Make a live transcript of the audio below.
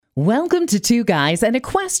Welcome to Two Guys and a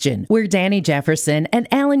Question, where Danny Jefferson and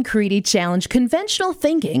Alan Creedy challenge conventional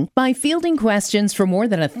thinking by fielding questions for more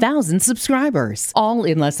than 1,000 subscribers, all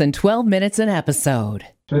in less than 12 minutes an episode.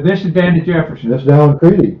 So this is Danny Jefferson. This is Alan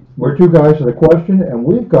Creedy. We're Two Guys and a Question, and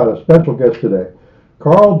we've got a special guest today,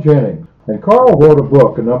 Carl Jennings. And Carl wrote a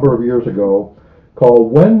book a number of years ago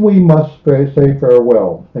called When We Must Say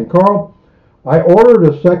Farewell. And Carl, I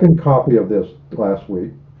ordered a second copy of this last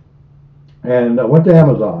week, and I went to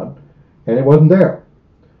Amazon, and it wasn't there.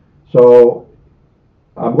 So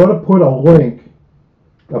I'm going to put a link,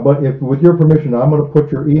 but if with your permission, I'm going to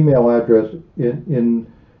put your email address in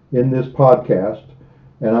this podcast,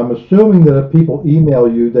 and I'm assuming that if people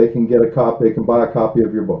email you, they can get a copy, they can buy a copy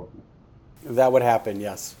of your book. That would happen,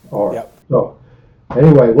 yes. All right. Yep. So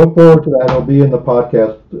anyway, look forward to that. It'll be in the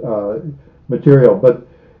podcast material. But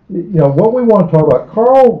what we want to talk about,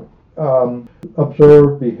 Carl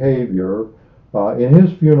observed behavior in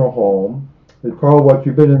his funeral home. Carl,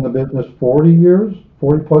 you've been in the business 40 years,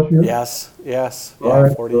 40 plus years? Yes. All Yeah,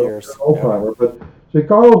 right, 40 so years. Old-timer. Yep. But see,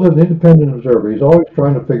 Carl's an independent observer. He's always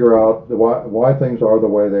trying to figure out why things are the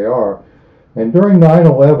way they are. And during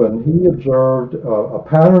 9/11, he observed a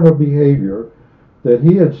pattern of behavior that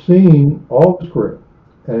he had seen all his career,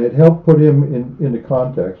 and it helped put him into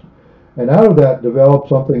context. And out of that developed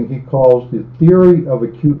something he calls the theory of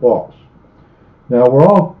acute loss. Now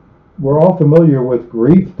we're all familiar with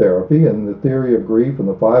grief therapy and the theory of grief and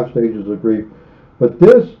the 5 stages of grief, but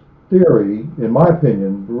this theory, in my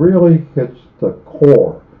opinion, really hits the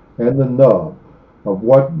core and the nub of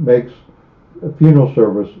what makes a funeral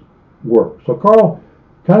service work. So Carl,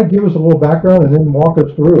 kind of give us a little background and then walk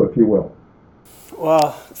us through, if you will.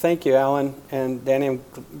 Well, thank you, Alan. And Danny,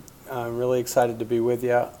 I'm really excited to be with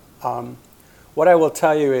you. What I will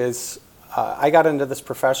tell you is I got into this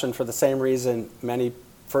profession for the same reason many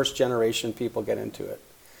first-generation people get into it.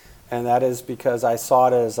 And that is because I saw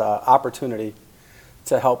it as an opportunity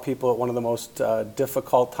to help people at one of the most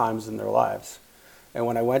difficult times in their lives. And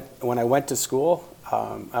when I went to school,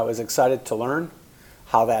 I was excited to learn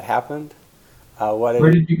how that happened.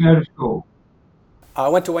 Where did you go to school? I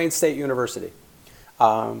went to Wayne State University.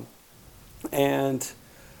 And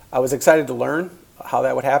I was excited to learn how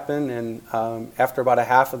that would happen. And after about a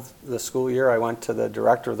half of the school year, I went to the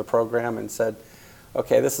director of the program and said,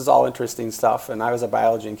 okay, this is all interesting stuff. And I was a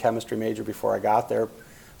biology and chemistry major before I got there.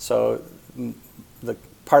 So the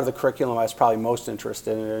part of the curriculum I was probably most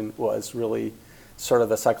interested in was really sort of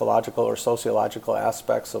the psychological or sociological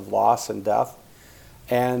aspects of loss and death.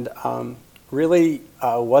 And really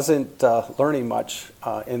wasn't learning much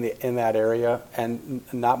in that area, and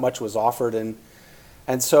not much was offered.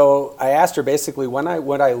 And so I asked her basically when I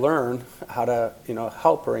learn how to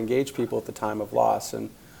help or engage people at the time of loss, and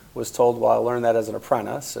was told, well, I learned that as an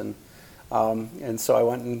apprentice. And so I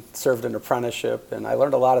went and served an apprenticeship, and I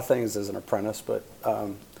learned a lot of things as an apprentice, but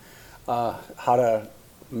how to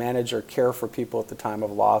manage or care for people at the time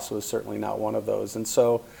of loss was certainly not one of those. And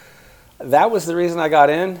so that was the reason I got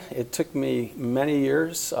in. It took me many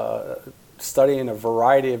years studying a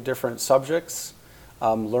variety of different subjects,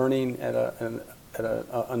 learning at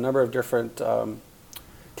a number of different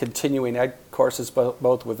continuing ed courses,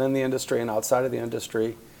 both within the industry and outside of the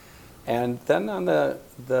industry. And then on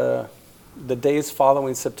the days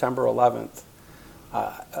following September 11th,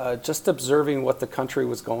 just observing what the country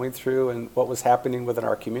was going through and what was happening within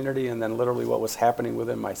our community, and then literally what was happening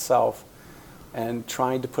within myself, and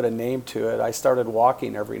trying to put a name to it, I started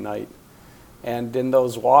walking every night. And in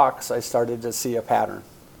those walks, I started to see a pattern.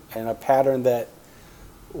 And a pattern that,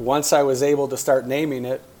 once I was able to start naming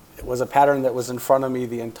it, it was a pattern that was in front of me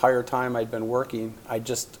the entire time I'd been working. I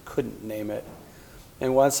just couldn't name it.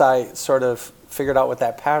 And once I sort of figured out what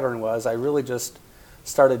that pattern was, I really just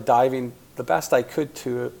started diving the best I could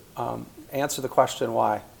to answer the question,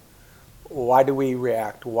 why? Why do we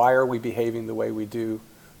react? Why are we behaving the way we do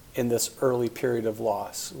in this early period of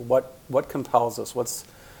loss? What compels us? What's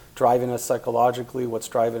driving us psychologically? What's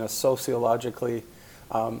driving us sociologically?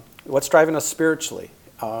 What's driving us spiritually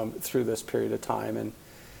through this period of time?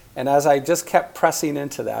 And as I just kept pressing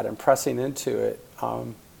into that and pressing into it,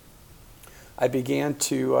 I began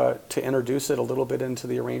to introduce it a little bit into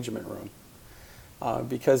the arrangement room.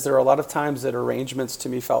 Because there are a lot of times that arrangements to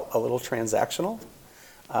me felt a little transactional,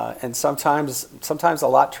 and sometimes a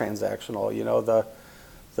lot transactional.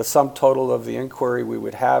 The sum total of the inquiry we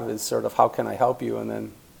would have is sort of, how can I help you? And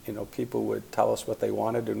then, people would tell us what they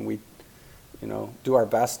wanted, and we, do our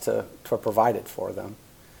best to provide it for them.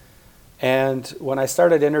 And when I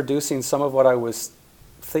started introducing some of what I was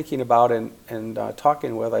thinking about and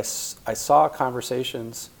talking with, I saw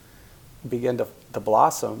conversations begin to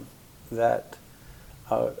blossom that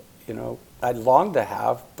you know, I longed to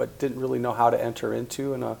have, but didn't really know how to enter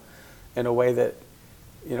into in a way that,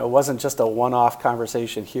 you know, wasn't just a one-off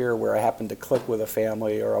conversation here where I happened to click with a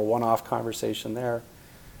family or a one-off conversation there.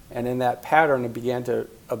 And in that pattern, I began to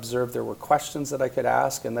observe there were questions that I could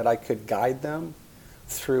ask and that I could guide them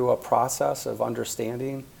through a process of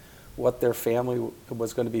understanding what their family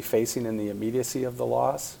was going to be facing in the immediacy of the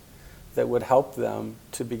loss that would help them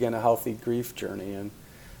to begin a healthy grief journey. And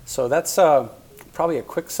so that's probably a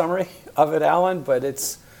quick summary of it, Alan, but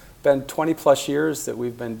it's been 20 plus years that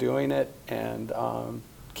we've been doing it, and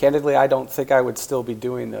candidly, I don't think I would still be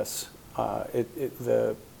doing this.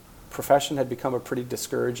 The profession had become a pretty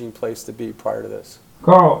discouraging place to be prior to this.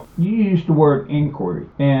 Carl, you used the word inquiry,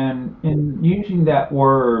 and in using that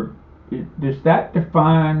word, does that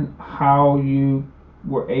define how you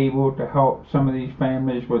were able to help some of these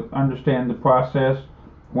families with understand the process,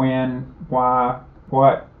 when, why,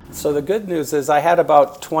 what? So the good news is I had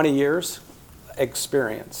about 20 years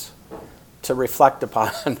experience to reflect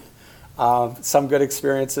upon. Some good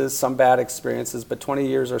experiences, some bad experiences, but 20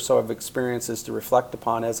 years or so of experiences to reflect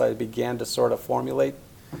upon as I began to sort of formulate.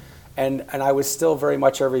 And I was still very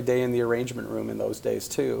much every day in the arrangement room in those days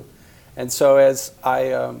too. And so as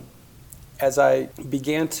I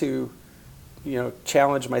began to, you know,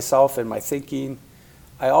 challenge myself in my thinking,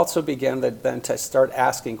 I also began then to start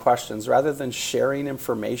asking questions. Rather than sharing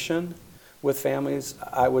information with families,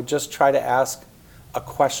 I would just try to ask a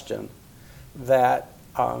question that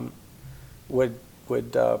would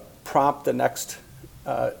prompt the next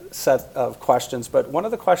set of questions. But one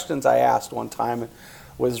of the questions I asked one time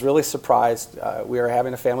was really surprised. We were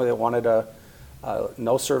having a family that wanted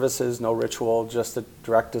no services, no ritual, just a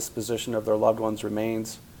direct disposition of their loved one's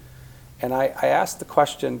remains. And I asked the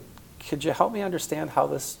question, could you help me understand how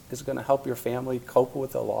this is going to help your family cope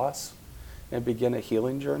with the loss and begin a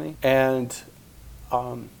healing journey? And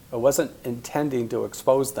I wasn't intending to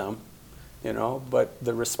expose them, you know, but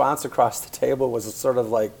the response across the table was sort of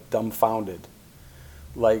like dumbfounded.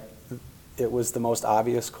 Like it was the most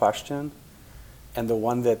obvious question and the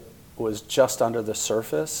one that was just under the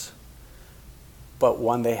surface, but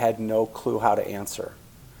one they had no clue how to answer.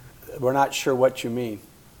 We're not sure what you mean.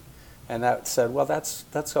 And that said, well, that's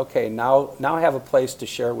okay. Now I have a place to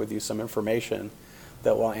share with you some information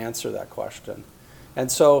that will answer that question.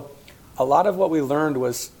 And so a lot of what we learned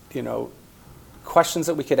was, you know, questions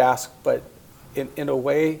that we could ask, but in a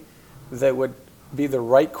way that would be the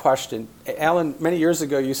right question. Alan, many years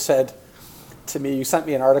ago you said to me, you sent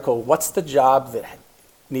me an article, what's the job that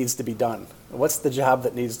needs to be done? What's the job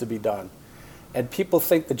that needs to be done? And people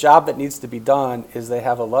think the job that needs to be done is they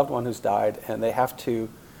have a loved one who's died and they have to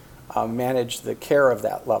manage the care of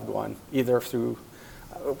that loved one, either through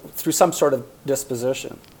some sort of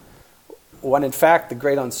disposition. When in fact, the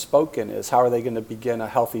great unspoken is how are they going to begin a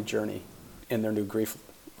healthy journey in their new grief,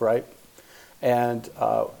 right? And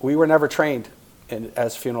we were never trained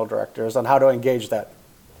as funeral directors on how to engage that.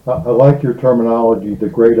 I like your terminology, the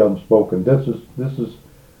great unspoken. This is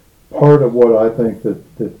part of what I think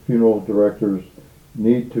that funeral directors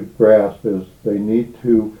need to grasp is they need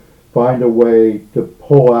to find a way to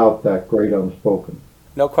pull out that great unspoken.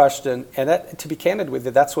 No question. And that, to be candid with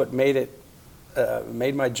you, that's what made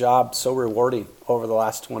my job so rewarding over the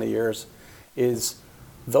last 20 years, is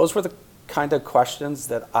those were the kind of questions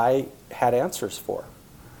that I had answers for.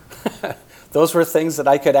 Those were things that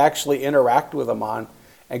I could actually interact with them on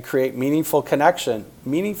and create meaningful connection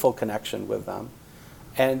with them.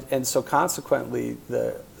 And so consequently,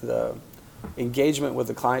 the engagement with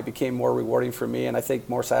the client became more rewarding for me, and I think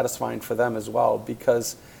more satisfying for them as well,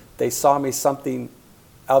 because they saw me something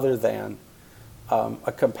other than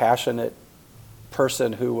a compassionate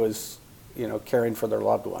person who was, you know, caring for their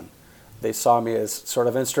loved one. They saw me as sort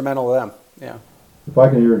of instrumental to them. Yeah. If I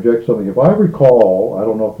can interject something, if I recall, I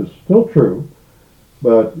don't know if it's still true,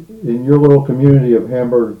 but in your little community of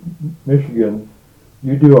Hamburg, Michigan,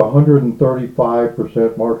 you do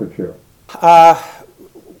 135% market share.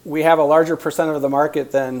 We have a larger percent of the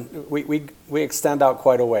market than we extend out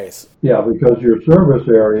quite a ways. Yeah, because your service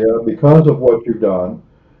area, because of what you've done,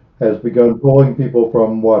 has begun pulling people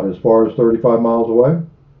from what, as far as 35 miles away?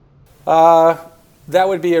 That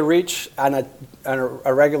would be a reach on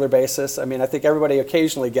a regular basis. I mean, I think everybody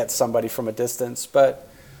occasionally gets somebody from a distance, but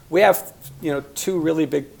we have, you know, two really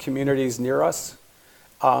big communities near us.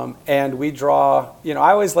 And we draw, you know,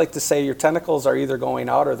 I always like to say your tentacles are either going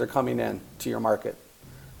out or they're coming in to your market,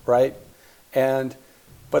 right?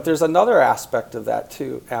 But there's another aspect of that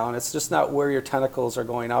too, Alan. It's just not where your tentacles are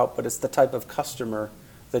going out, but it's the type of customer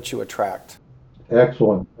that you attract.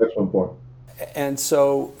 Excellent point. And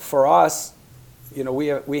so for us,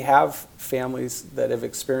 we have families that have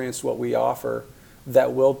experienced what we offer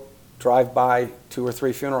that will drive by 2 or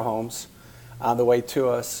 3 funeral homes on the way to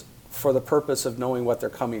us for the purpose of knowing what they're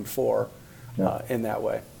coming for in that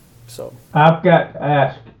way. So I've got to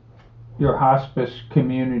ask your hospice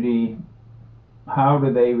community, how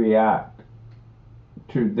do they react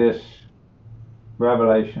to this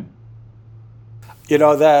revelation?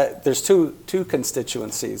 That there's two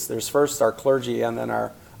constituencies. There's first our clergy and then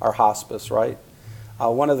our hospice, right?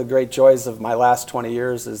 One of the great joys of my last 20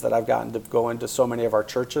 years is that I've gotten to go into so many of our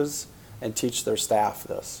churches and teach their staff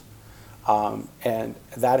this. And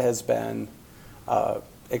that has been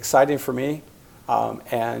exciting for me,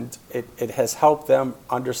 and it has helped them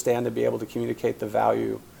understand and be able to communicate the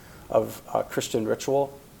value of Christian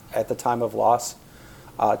ritual at the time of loss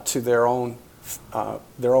to their own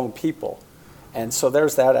people. And so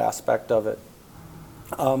there's that aspect of it.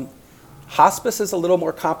 Hospice is a little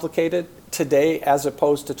more complicated today as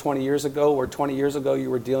opposed to 20 years ago, where 20 years ago you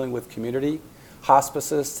were dealing with community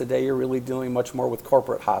hospices. Today you're really dealing much more with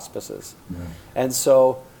corporate hospices. Yeah. And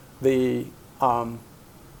so the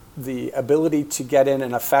ability to get in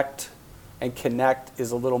and affect and connect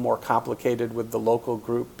is a little more complicated with the local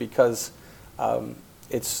group because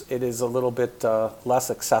it is a little bit less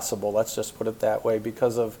accessible, let's just put it that way,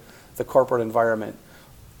 because of the corporate environment.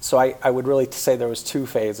 So I would really say there was 2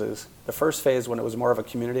 phases. The first phase, when it was more of a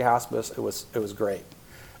community hospice, it was great.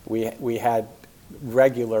 We had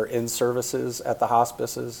regular in-services at the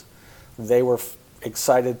hospices. They were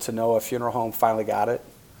excited to know a funeral home finally got it.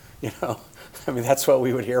 That's what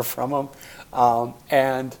we would hear from them.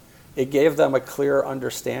 And it gave them a clear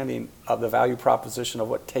understanding of the value proposition of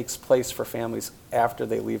what takes place for families after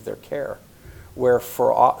they leave their care, where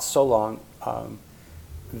for so long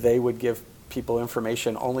they would give people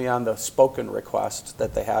information only on the spoken request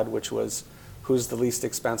that they had, which was who's the least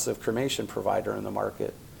expensive cremation provider in the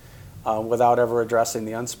market, without ever addressing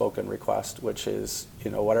the unspoken request, which is,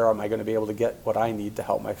 where am I going to be able to get what I need to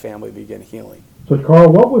help my family begin healing? So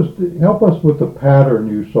Carl, help us with the pattern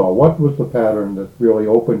you saw. What was the pattern that really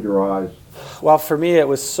opened your eyes? Well, for me, it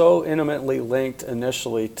was so intimately linked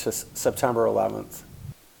initially to September 11th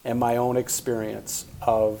and my own experience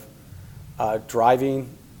of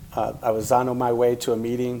driving. I was on my way to a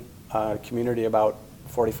meeting, community about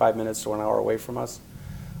 45 minutes to an hour away from us.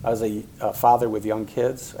 I was a father with young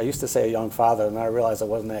kids. I used to say a young father, and then I realized I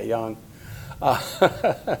wasn't that young.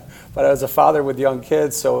 But I was a father with young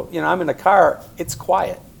kids, so I'm in the car. It's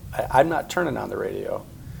quiet. I'm not turning on the radio.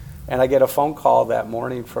 And I get a phone call that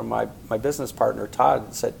morning from my business partner, Todd,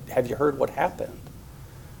 and said, "Have you heard what happened?"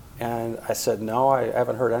 And I said, "No, I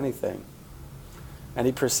haven't heard anything." And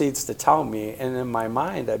he proceeds to tell me, and in my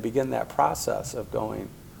mind, I begin that process of going,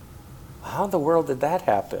 how in the world did that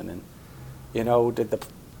happen? And, did the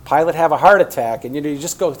pilot have a heart attack? And, you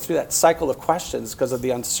just go through that cycle of questions because of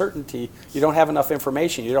the uncertainty. You don't have enough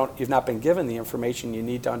information. You've not been given the information you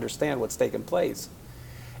need to understand what's taken place.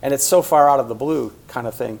 And it's so far out of the blue kind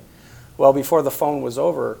of thing. Well, before the phone was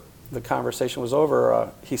over, the conversation was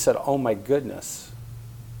over, he said, "Oh my goodness,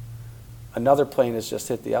 another plane has just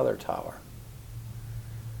hit the other tower."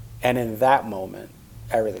 And in that moment,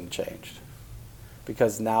 everything changed.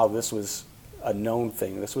 Because now this was a known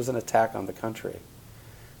thing. This was an attack on the country.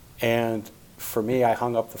 And for me, I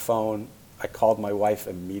hung up the phone. I called my wife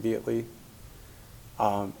immediately.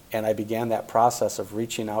 And I began that process of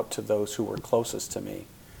reaching out to those who were closest to me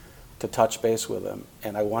to touch base with them.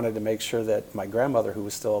 And I wanted to make sure that my grandmother, who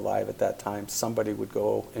was still alive at that time, somebody would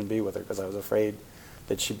go and be with her because I was afraid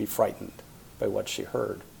that she'd be frightened by what she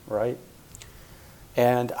heard, right?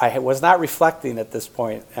 And I was not reflecting at this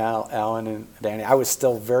point, Alan and Danny. I was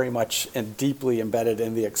still very much and deeply embedded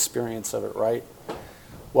in the experience of it, right?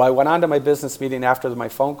 Well, I went on to my business meeting after my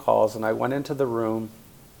phone calls, and I went into the room.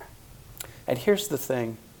 And here's the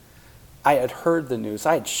thing. I had heard the news.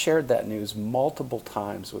 I had shared that news multiple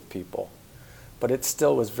times with people. But it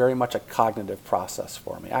still was very much a cognitive process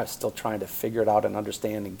for me. I was still trying to figure it out and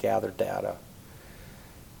understand and gather data.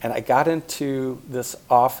 And I got into this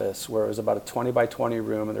office where it was about a 20 by 20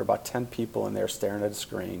 room, and there were about 10 people in there staring at a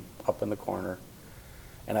screen up in the corner.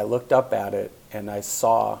 And I looked up at it, and I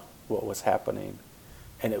saw what was happening.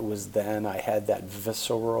 And it was then I had that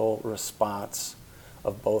visceral response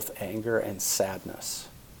of both anger and sadness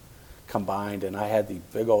combined, and I had the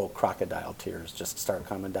big old crocodile tears just start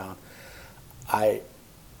coming down. I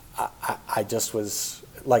just was,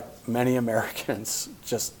 like many Americans,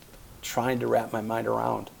 just trying to wrap my mind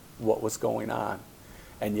around what was going on,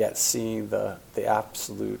 and yet seeing the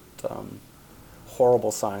absolute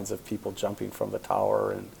horrible signs of people jumping from the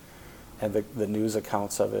tower and the news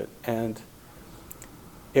accounts of it. And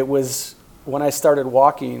it was when I started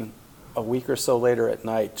walking a week or so later at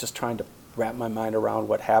night, just trying to wrap my mind around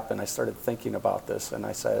what happened, I started thinking about this, and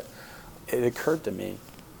I said, it occurred to me,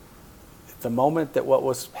 the moment that what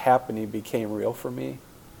was happening became real for me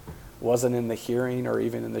wasn't in the hearing or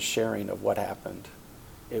even in the sharing of what happened.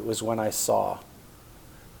 It was when I saw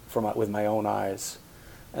with my own eyes.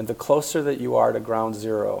 And the closer that you are to ground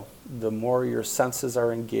zero, the more your senses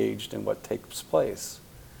are engaged in what takes place,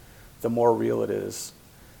 the more real it is.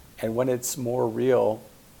 And when it's more real,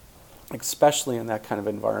 especially in that kind of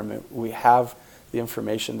environment, we have the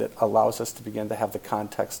information that allows us to begin to have the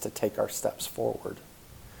context to take our steps forward.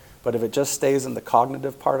 But if it just stays in the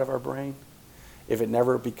cognitive part of our brain, if it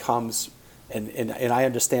never becomes, and I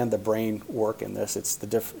understand the brain work in this, it's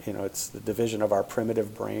it's the division of our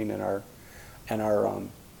primitive brain and our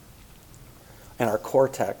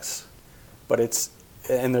cortex, but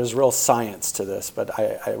and there's real science to this, but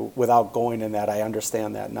I without going in that, I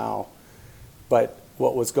understand that now. But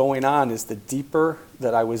what was going on is the deeper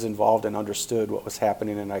that I was involved and understood what was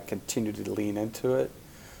happening, and I continued to lean into it,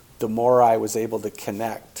 the more I was able to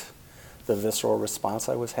connect the visceral response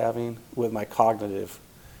I was having with my cognitive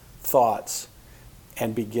thoughts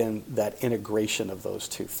and begin that integration of those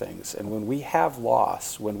two things. And when we have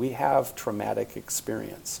loss, when we have traumatic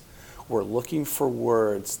experience, we're looking for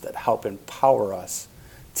words that help empower us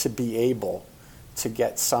to be able to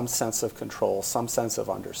get some sense of control, some sense of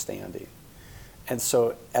understanding. And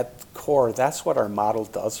so at the core, that's what our model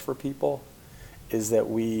does for people, is that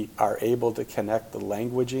we are able to connect the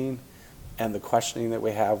languaging and the questioning that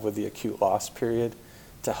we have with the acute loss period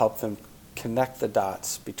to help them connect the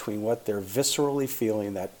dots between what they're viscerally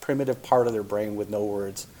feeling, that primitive part of their brain with no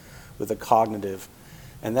words, with the cognitive.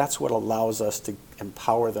 And that's what allows us to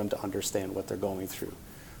empower them to understand what they're going through.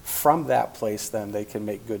 From that place, then, they can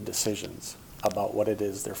make good decisions about what it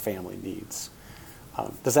is their family needs.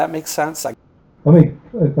 Does that make sense? Let me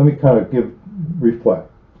kind of reflect.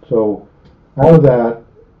 So out of that,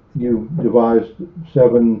 you devised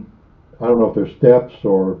 7, I don't know if they're steps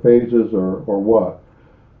or phases or what,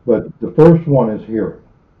 but the first one is hearing.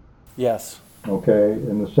 Yes. Okay,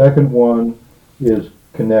 and the second one is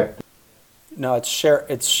connect. No,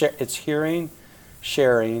 it's hearing,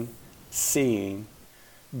 sharing, seeing,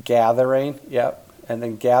 gathering, and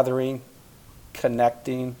then gathering,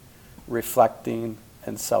 connecting, reflecting,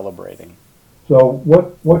 and celebrating. So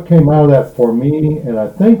what came out of that for me, and I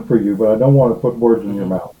think for you, but I don't want to put words in your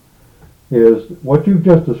mouth, is what you've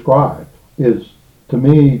just described is, to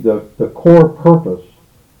me, the core purpose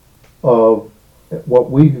of what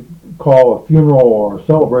we call a funeral or a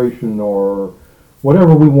celebration or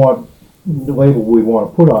whatever label we want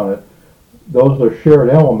to put on it. Those are shared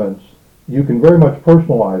elements. You can very much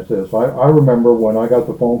personalize this. I remember when I got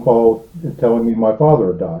the phone call telling me my father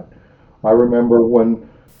had died. I remember when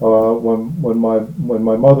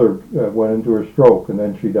my mother went into her stroke and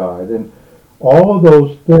then she died. And all of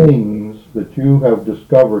those things that you have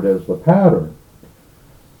discovered as the pattern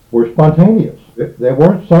were spontaneous. They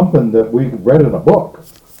weren't something that we read in a book.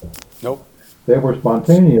 Nope. They were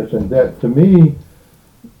spontaneous, and that, to me,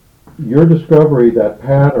 your discovery, that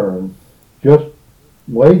pattern, just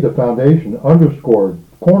laid the foundation, underscored,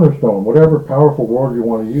 cornerstone, whatever powerful word you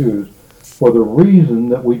want to use, for the reason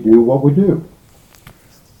that we do what we do.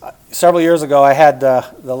 Several years ago, I had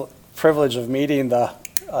the privilege of meeting the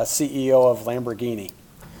CEO of Lamborghini,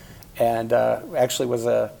 and actually was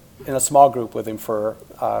in a small group with him for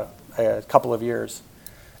a couple of years.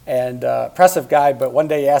 And impressive guy, but one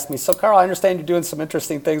day he asked me, "So Carl, I understand you're doing some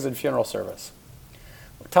interesting things in funeral service.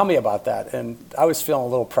 Tell me about that." And I was feeling a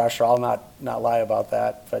little pressure. I'll not lie about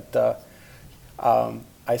that. But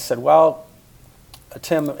I said, "Well,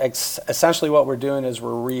 Tim, essentially what we're doing is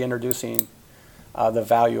we're reintroducing the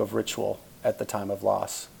value of ritual at the time of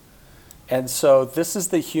loss. And so this is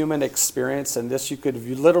the human experience, and this you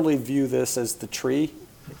literally view this as the tree,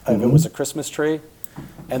 if it was a Christmas tree,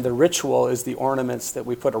 and the ritual is the ornaments that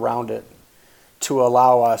we put around it to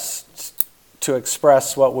allow us to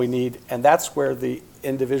express what we need, and that's where the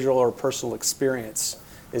individual or personal experience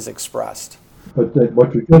is expressed." But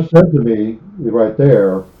what you just said to me right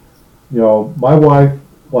there, my wife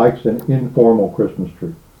likes an informal Christmas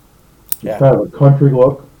tree. It's kind of a country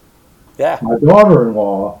look. Yeah. My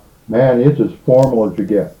daughter-in-law, man, it's as formal as you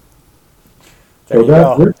get. There so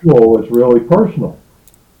that ritual is really personal.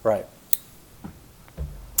 Right.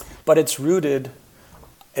 But it's rooted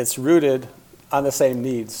on the same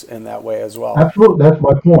needs in that way as well. Absolutely, that's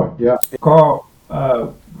my point. Yeah. Carl,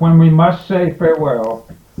 when we must say farewell,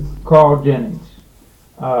 Carl Jennings.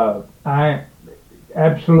 I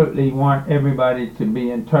absolutely want everybody to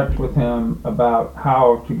be in touch with him about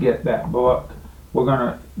how to get that book. We're going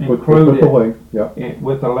to With include the link, yeah.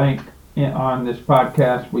 with a link on this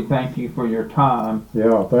podcast. We thank you for your time.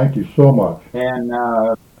 Yeah, thank you so much. And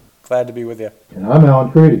Glad to be with you. And I'm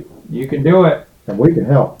Alan Creedy. you can do it. And we can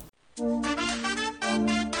help.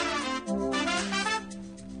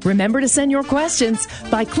 Remember to send your questions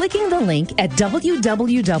by clicking the link at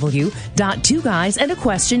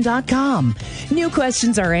www.twoguysandaquestion.com. New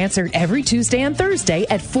questions are answered every Tuesday and Thursday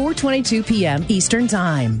at 4:22 p.m. Eastern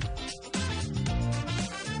Time.